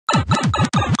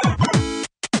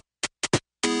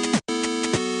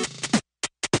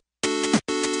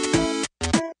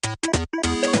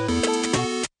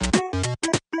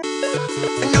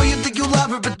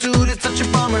her, but dude, it's such a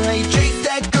bummer how you chase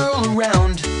that girl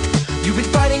around. You've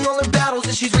been fighting all her battles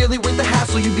and she's really worth the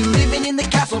hassle. You'd be living in the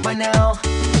castle by now.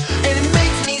 And it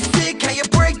makes me sick how you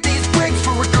break these bricks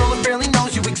for a girl that barely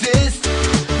knows you exist.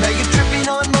 Now you're tripping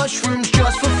on mushrooms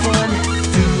just for fun.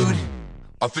 Dude,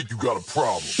 I think you got a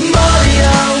problem.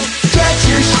 Mario, get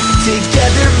your shit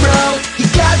together, bro. You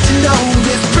got to know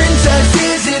this princess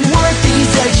isn't worth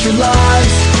these extra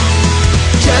lives.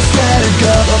 Just let her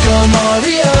go, go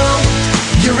Mario.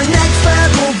 You're a next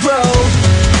level bro,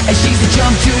 and she's a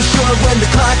jump too short when the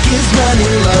clock is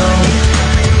running low.